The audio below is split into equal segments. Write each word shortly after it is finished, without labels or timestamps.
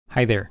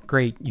Hi there,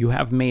 great, you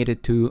have made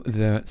it to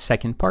the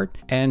second part,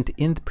 and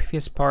in the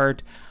previous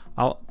part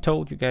I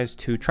told you guys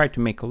to try to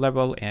make a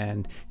level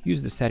and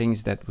use the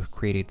settings that we've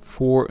created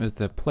for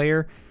the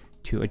player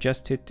to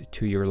adjust it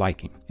to your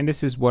liking. And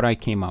this is what I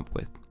came up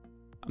with.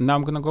 Now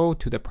I'm gonna go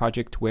to the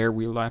project where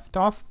we left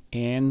off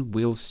and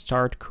we'll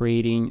start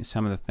creating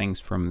some of the things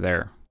from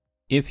there.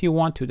 If you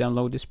want to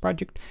download this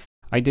project,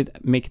 I did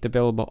make it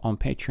available on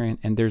Patreon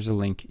and there's a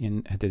link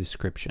in the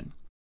description.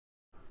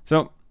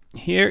 So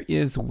here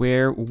is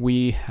where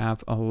we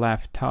have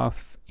left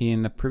off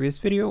in the previous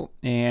video,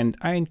 and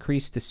I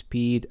increased the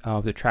speed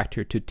of the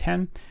tractor to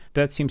 10.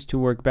 That seems to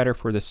work better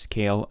for the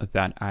scale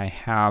that I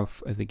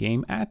have the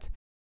game at.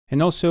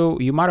 And also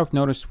you might have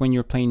noticed when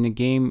you're playing the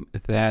game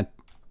that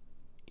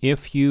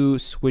if you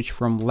switch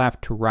from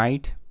left to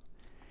right,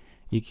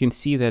 you can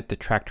see that the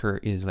tractor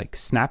is like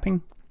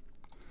snapping.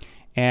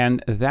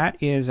 And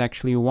that is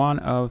actually one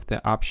of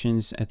the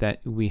options that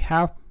we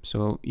have.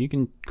 So you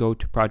can go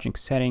to project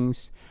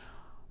settings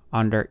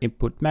under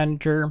input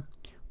manager.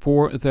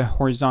 For the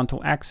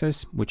horizontal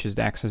axis, which is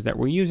the axis that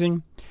we're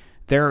using,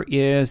 there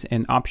is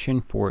an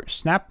option for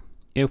snap.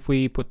 If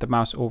we put the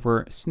mouse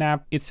over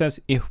snap, it says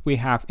if we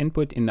have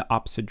input in the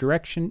opposite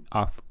direction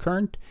of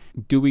current,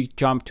 do we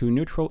jump to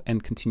neutral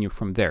and continue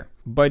from there?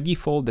 By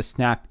default, the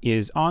snap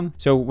is on.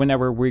 So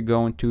whenever we're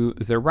going to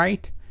the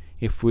right,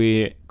 if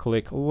we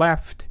click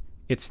left,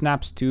 it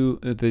snaps to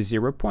the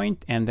 0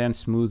 point and then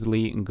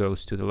smoothly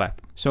goes to the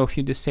left. So if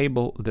you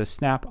disable the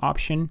snap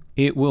option,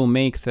 it will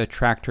make the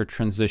tractor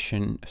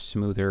transition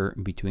smoother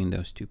between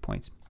those 2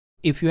 points.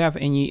 If you have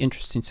any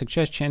interesting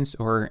suggestions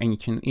or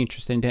anything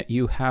interesting that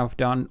you have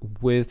done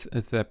with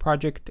the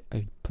project,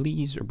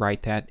 please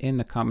write that in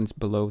the comments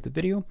below the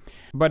video.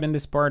 But in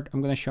this part,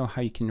 I'm going to show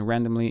how you can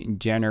randomly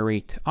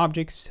generate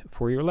objects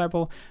for your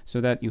level so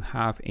that you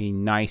have a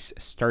nice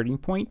starting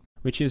point,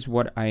 which is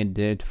what I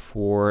did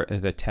for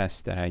the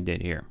test that I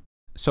did here.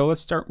 So let's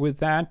start with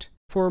that.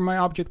 For my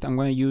object, I'm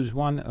going to use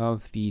one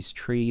of these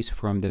trees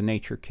from the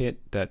nature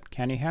kit that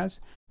Kenny has.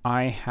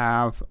 I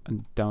have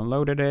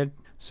downloaded it.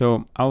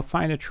 So I'll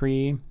find a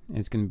tree.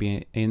 It's going to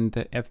be in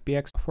the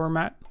FBX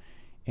format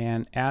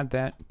and add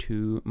that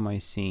to my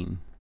scene.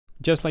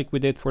 Just like we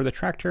did for the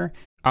tractor,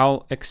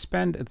 I'll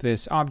expand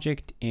this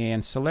object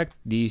and select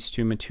these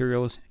two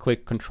materials.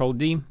 Click Ctrl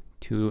D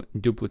to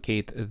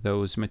duplicate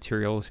those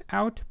materials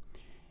out.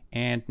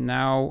 And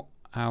now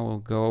I will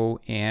go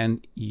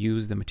and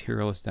use the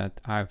materials that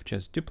I've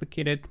just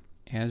duplicated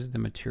as the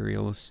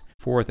materials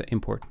for the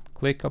import.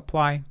 Click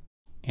apply.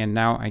 And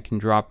now I can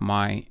drop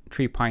my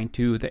tree pine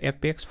to the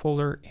FBX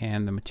folder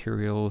and the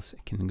materials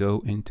can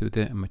go into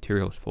the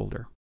materials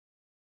folder.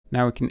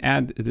 Now we can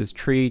add this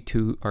tree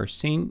to our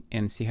scene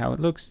and see how it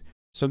looks.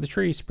 So the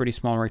tree is pretty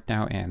small right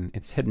now and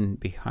it's hidden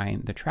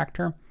behind the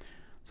tractor.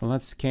 So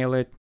let's scale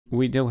it.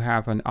 We do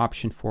have an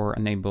option for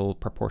enable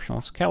proportional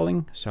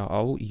scaling, so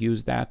I'll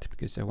use that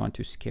because I want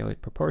to scale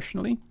it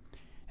proportionally.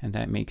 And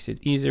that makes it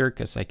easier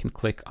because I can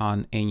click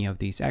on any of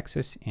these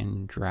axes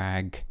and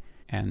drag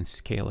and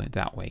scale it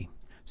that way.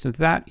 So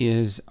that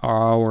is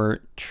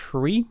our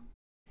tree.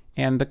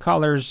 And the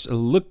colors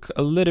look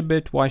a little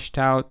bit washed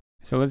out.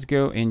 So let's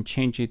go and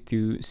change it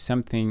to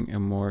something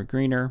more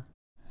greener,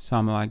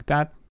 something like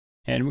that.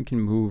 And we can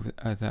move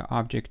the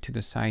object to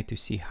the side to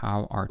see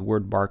how our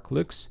word bark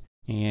looks,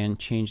 and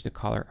change the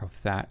color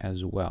of that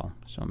as well.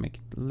 So make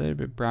it a little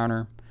bit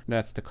browner.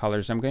 That's the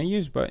colors I'm going to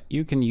use, but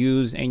you can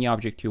use any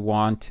object you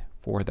want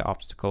for the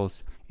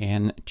obstacles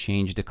and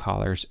change the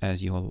colors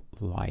as you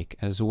like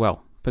as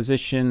well.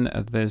 Position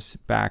this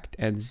back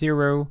at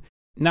 0.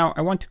 Now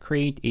I want to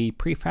create a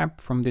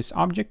prefab from this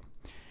object.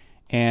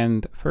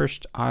 And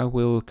first I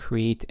will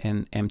create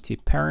an empty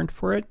parent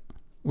for it.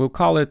 We'll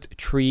call it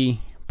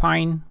tree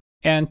pine.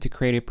 And to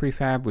create a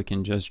prefab, we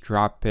can just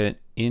drop it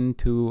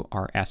into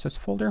our assets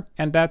folder.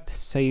 And that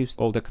saves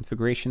all the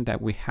configuration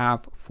that we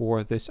have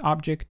for this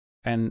object.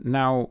 And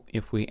now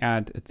if we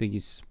add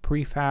these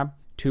prefab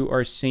to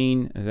our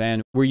scene,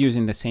 then we're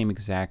using the same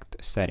exact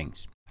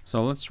settings.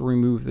 So let's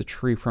remove the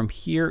tree from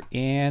here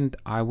and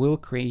I will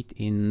create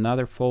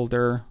another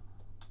folder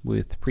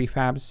with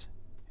prefabs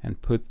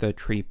and put the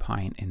tree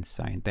pine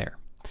inside there.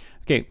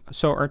 Okay,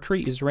 so our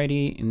tree is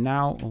ready.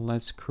 Now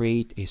let's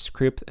create a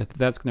script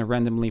that's going to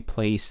randomly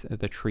place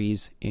the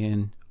trees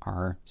in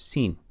our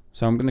scene.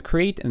 So I'm going to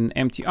create an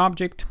empty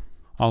object.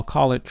 I'll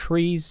call it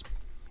trees.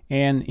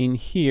 And in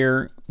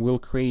here, we'll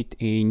create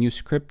a new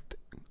script.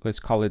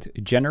 Let's call it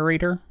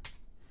generator.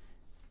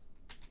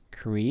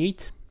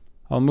 Create.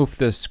 I'll move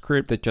the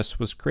script that just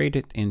was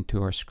created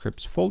into our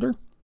scripts folder.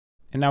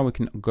 And now we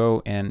can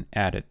go and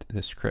edit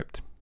the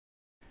script.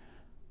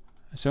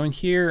 So in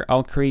here,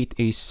 I'll create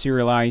a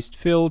serialized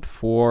field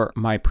for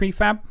my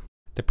prefab.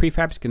 The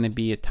prefab is going to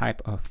be a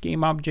type of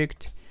game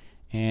object,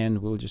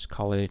 and we'll just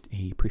call it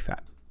a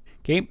prefab.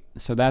 Okay,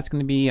 so that's going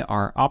to be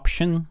our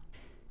option.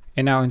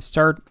 And now in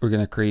start, we're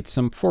going to create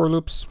some for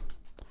loops.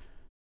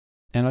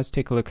 And let's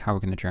take a look how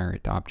we're going to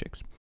generate the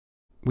objects.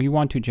 We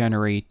want to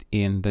generate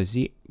in the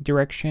Z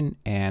direction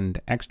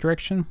and X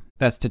direction.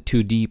 That's the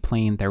 2D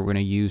plane that we're going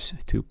to use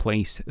to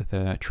place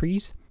the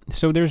trees.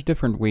 So there's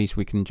different ways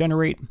we can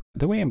generate.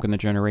 The way I'm going to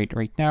generate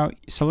right now,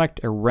 select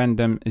a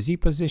random Z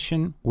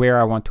position where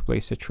I want to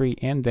place a tree,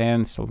 and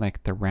then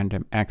select the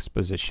random X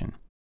position.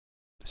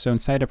 So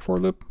inside a for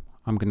loop,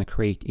 I'm going to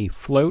create a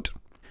float.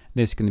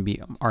 This is going to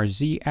be our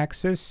Z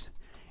axis,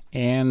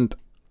 and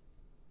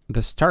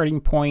the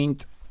starting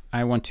point,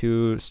 I want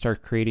to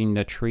start creating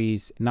the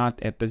trees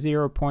not at the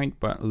 0 point,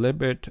 but a little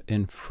bit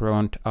in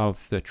front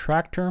of the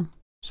tractor.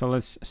 So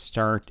let's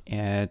start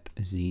at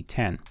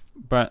Z10,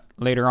 but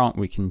later on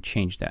we can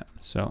change that.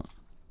 So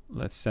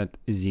let's set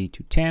Z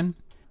to 10.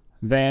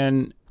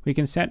 Then we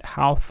can set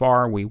how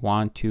far we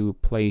want to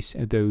place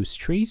those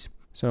trees.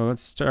 So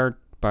let's start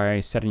by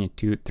setting it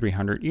to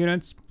 300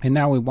 units. And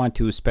now we want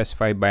to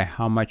specify by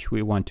how much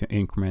we want to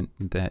increment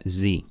the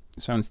Z.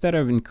 So instead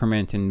of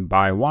incrementing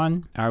by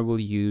 1, I will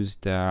use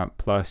the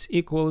plus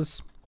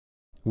equals,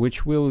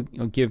 which will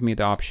give me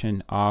the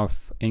option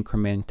of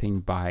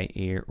incrementing by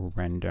a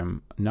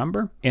random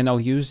number. And I'll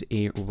use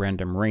a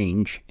random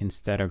range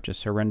instead of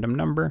just a random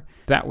number.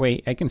 That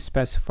way I can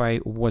specify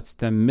what's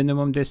the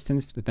minimum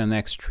distance that the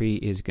next tree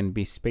is going to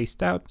be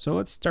spaced out. So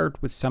let's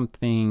start with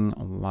something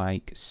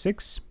like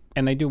 6.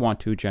 And I do want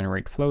to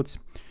generate floats.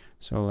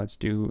 So let's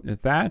do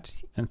that.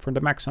 And for the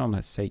maximum,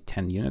 let's say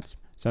 10 units.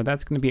 So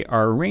that's going to be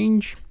our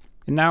range.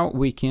 And now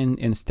we can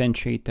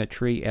instantiate the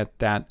tree at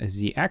that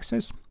Z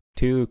axis.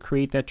 To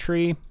create that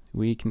tree,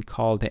 we can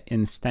call the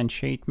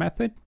instantiate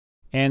method.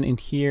 And in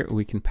here,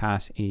 we can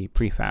pass a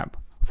prefab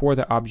for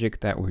the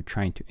object that we're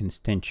trying to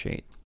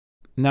instantiate.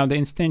 Now the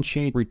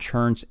instantiate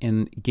returns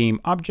in game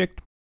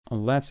object.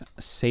 Let's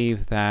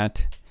save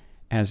that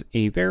as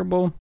a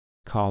variable,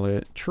 call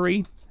it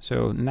tree.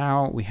 So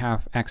now we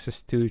have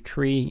access to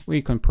tree.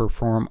 We can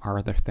perform our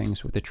other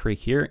things with the tree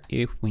here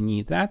if we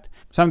need that.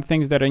 Some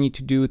things that I need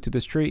to do to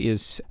this tree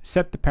is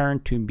set the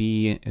parent to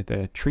be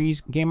the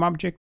tree's game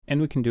object, and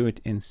we can do it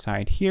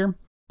inside here.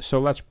 So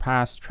let's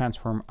pass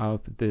transform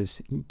of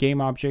this game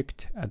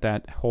object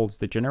that holds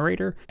the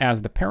generator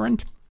as the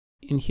parent.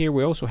 In here,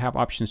 we also have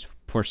options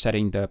for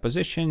setting the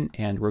position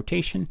and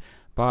rotation,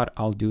 but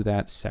I'll do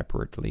that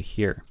separately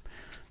here.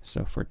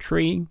 So for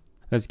tree,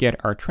 let's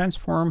get our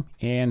transform,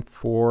 and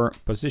for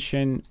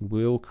position,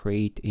 we'll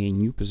create a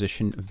new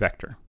position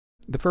vector.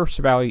 The first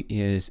value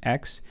is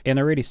X, and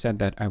I already said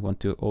that I want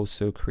to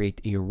also create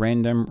a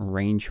random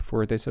range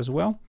for this as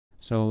well.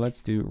 So let's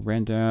do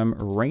random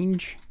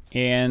range.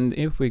 And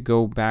if we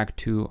go back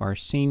to our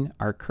scene,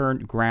 our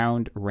current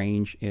ground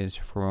range is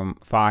from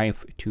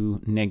 5 to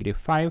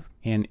 -5.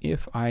 And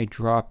if I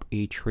drop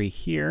a tree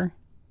here,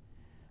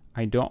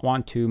 I don't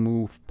want to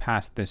move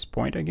past this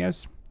point, I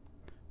guess.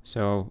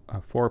 So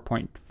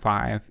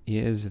 4.5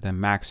 is the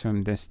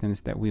maximum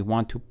distance that we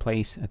want to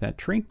place that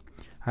tree.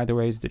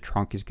 Otherwise, the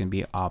trunk is going to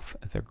be off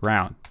the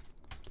ground.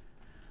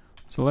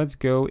 So let's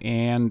go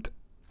and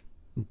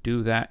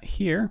do that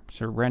here.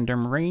 So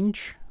random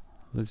range,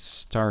 let's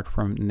start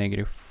from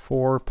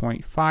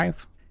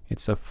 -4.5.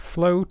 It's a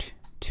float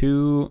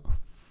to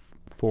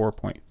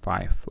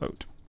 4.5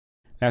 float.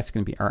 That's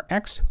going to be our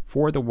X.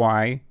 For the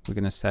Y, we're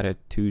going to set it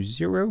to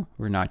 0.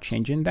 We're not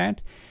changing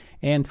that.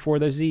 And for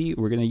the Z,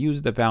 we're going to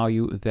use the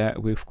value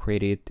that we've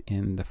created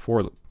in the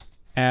for loop.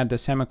 Add the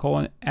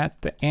semicolon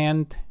at the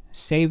end,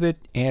 save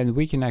it, and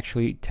we can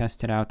actually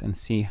test it out and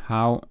see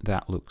how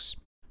that looks.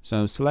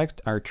 So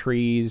select our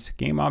trees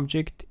game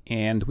object,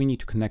 and we need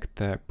to connect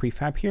the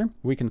prefab here.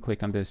 We can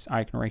click on this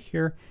icon right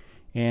here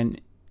and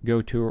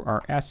go to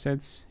our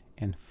assets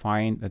and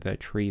find the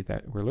tree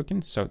that we're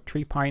looking. So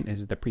tree pine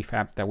is the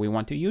prefab that we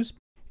want to use.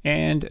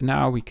 And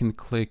now we can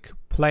click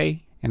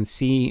play and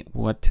see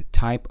what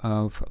type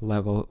of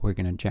level we're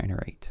going to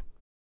generate.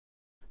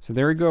 So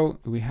there we go.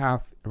 We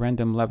have a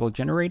random level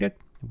generated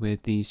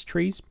with these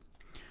trees.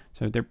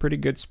 So they're pretty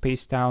good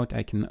spaced out.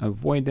 I can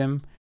avoid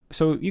them.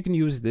 So you can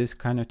use this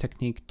kind of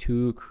technique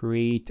to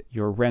create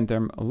your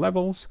random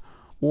levels,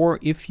 or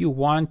if you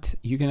want,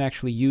 you can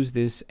actually use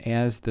this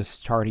as the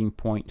starting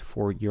point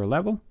for your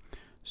level.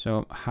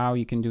 So how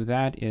you can do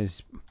that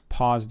is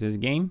pause this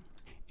game,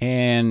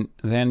 and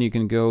then you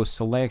can go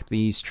select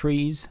these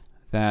trees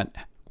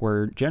that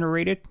were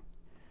generated,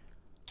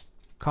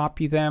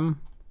 copy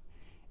them,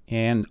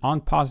 and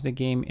unpause the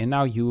game, and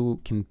now you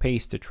can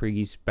paste the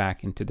trees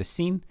back into the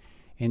scene,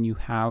 and you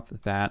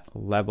have that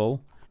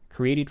level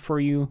created for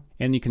you,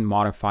 and you can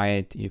modify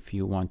it if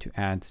you want to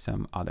add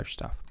some other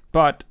stuff.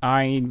 But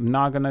I'm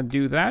not gonna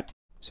do that,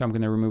 so I'm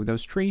gonna remove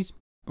those trees.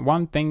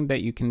 One thing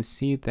that you can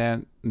see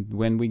that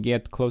when we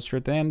get closer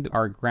to the end,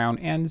 our ground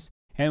ends,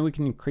 and we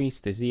can increase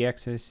the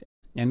Z-axis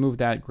and move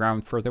that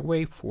ground further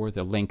away for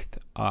the length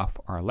of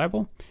our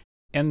level.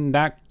 And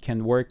that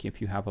can work if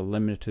you have a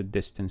limited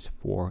distance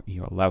for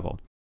your level.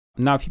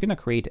 Now, if you're going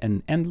to create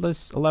an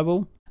endless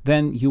level,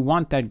 then you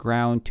want that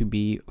ground to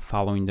be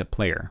following the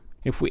player.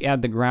 If we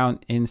add the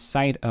ground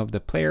inside of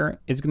the player,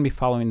 it's going to be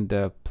following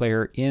the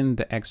player in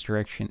the X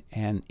direction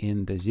and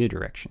in the Z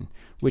direction,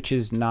 which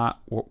is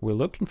not what we're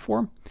looking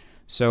for.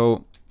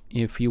 So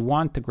if you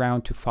want the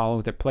ground to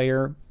follow the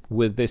player,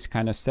 with this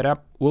kind of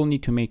setup, we'll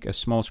need to make a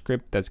small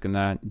script that's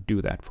gonna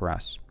do that for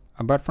us.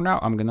 But for now,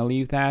 I'm gonna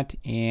leave that,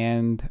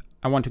 and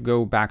I want to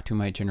go back to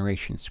my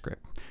generation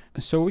script.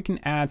 So we can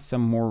add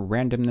some more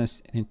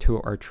randomness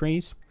into our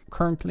trees.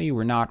 Currently,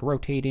 we're not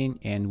rotating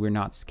and we're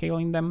not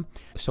scaling them.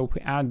 So if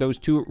we add those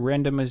two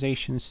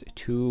randomizations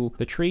to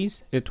the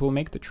trees, it will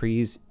make the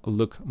trees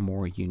look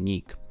more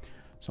unique.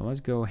 So let's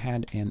go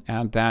ahead and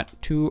add that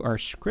to our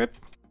script.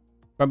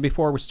 But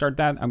before we start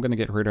that, I'm going to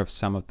get rid of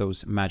some of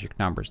those magic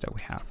numbers that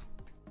we have.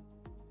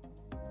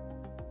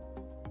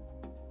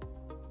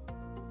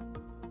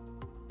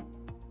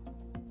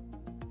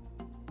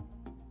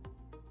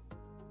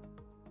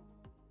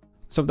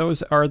 So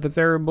those are the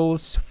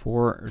variables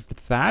for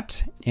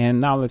that. And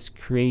now let's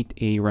create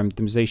a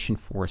randomization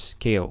for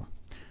scale.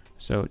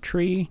 So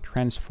tree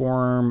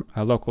transform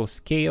a local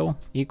scale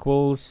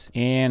equals,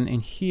 and in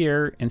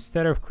here,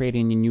 instead of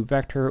creating a new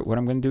vector, what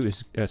I'm going to do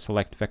is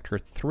select vector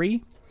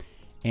 3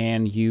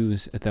 and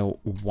use the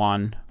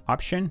 1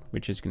 option,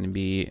 which is going to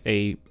be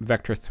a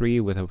vector 3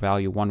 with a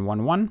value 1,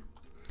 1, 1.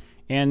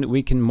 And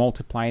we can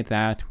multiply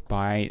that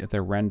by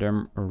the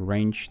random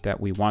range that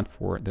we want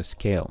for the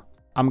scale.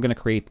 I'm going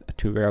to create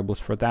two variables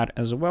for that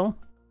as well.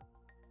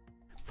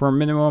 For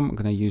minimum, I'm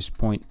going to use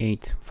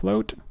 0.8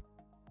 float.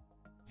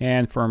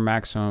 And for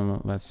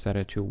maximum, let's set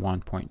it to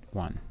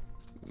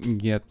 1.1.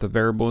 Get the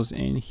variables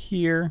in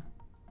here.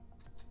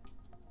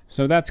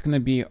 So that's going to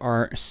be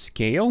our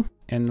scale.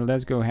 And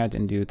let's go ahead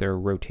and do the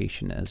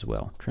rotation as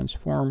well.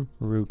 Transform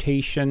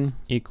rotation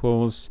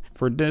equals,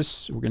 for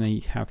this, we're going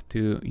to have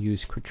to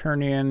use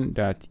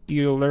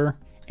quaternion.euler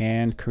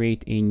and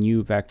create a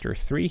new vector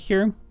 3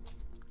 here,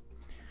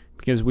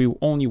 because we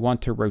only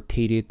want to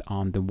rotate it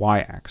on the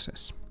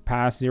y-axis.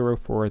 Pass 0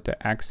 for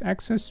the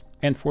x-axis,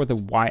 and for the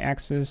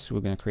y-axis,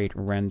 we're going to create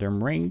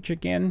random range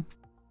again.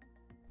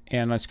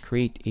 And let's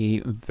create a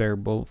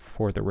variable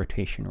for the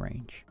rotation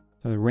range.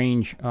 So the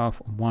range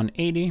of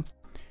 180.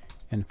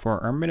 And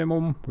for our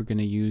minimum, we're going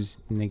to use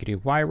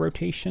negative y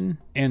rotation.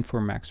 And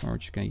for maximum, we're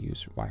just going to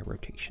use y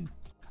rotation.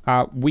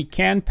 We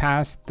can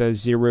pass the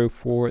 0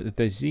 for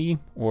the z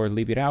or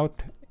leave it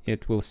out.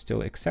 It will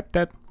still accept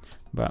that.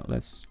 But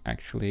let's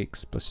actually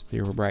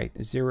explicitly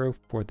write 0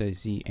 for the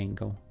z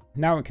angle.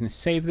 Now we can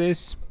save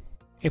this.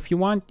 If you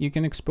want, you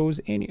can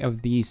expose any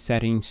of these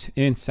settings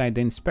inside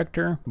the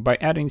inspector by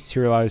adding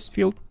serialized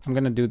field. I'm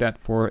going to do that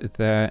for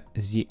the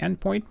z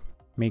endpoint.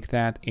 Make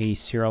that a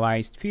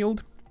serialized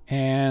field.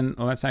 And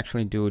let's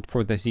actually do it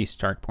for the z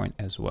start point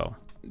as well.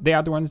 The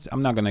other ones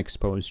I'm not going to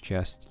expose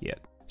just yet.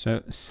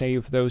 So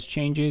save those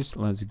changes.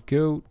 Let's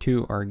go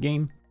to our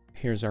game.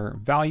 Here's our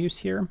values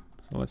here.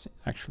 So let's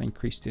actually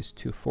increase this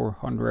to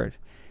 400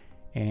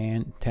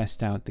 and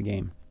test out the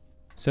game.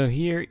 So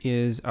here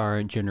is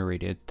our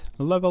generated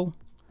level.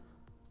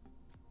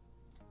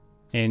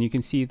 And you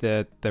can see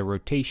that the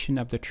rotation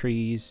of the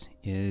trees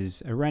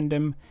is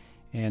random,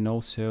 and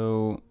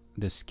also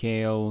the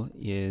scale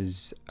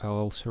is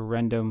also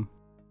random.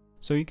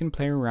 So you can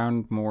play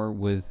around more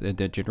with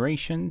the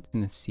generation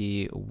and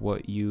see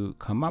what you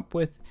come up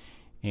with,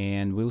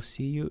 and we'll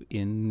see you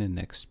in the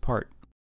next part.